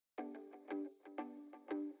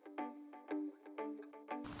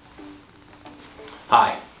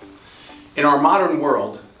Hi. In our modern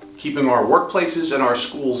world, keeping our workplaces and our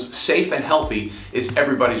schools safe and healthy is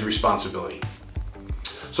everybody's responsibility.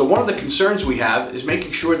 So one of the concerns we have is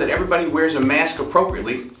making sure that everybody wears a mask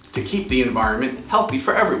appropriately to keep the environment healthy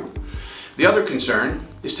for everyone. The other concern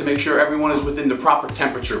is to make sure everyone is within the proper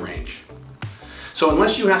temperature range. So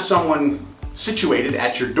unless you have someone situated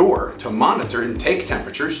at your door to monitor and take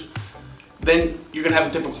temperatures, then you're going to have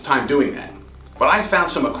a difficult time doing that. But I found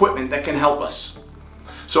some equipment that can help us.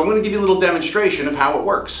 So I'm going to give you a little demonstration of how it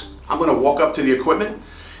works. I'm going to walk up to the equipment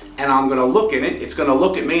and I'm going to look in it. It's going to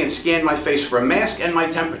look at me and scan my face for a mask and my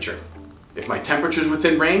temperature. If my temperature is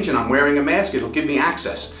within range and I'm wearing a mask, it'll give me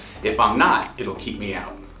access. If I'm not, it'll keep me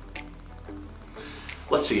out.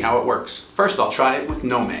 Let's see how it works. First, I'll try it with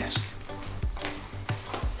no mask.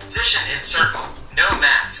 Position in circle, no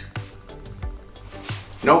mask.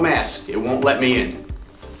 No mask, it won't let me in.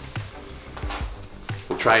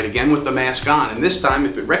 We'll try it again with the mask on, and this time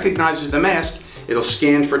if it recognizes the mask, it'll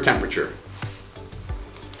scan for temperature.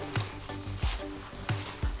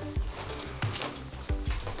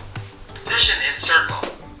 Position in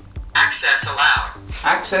circle. Access allowed.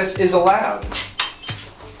 Access is allowed.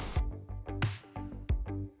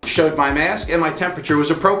 Showed my mask and my temperature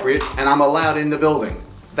was appropriate and I'm allowed in the building.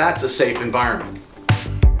 That's a safe environment.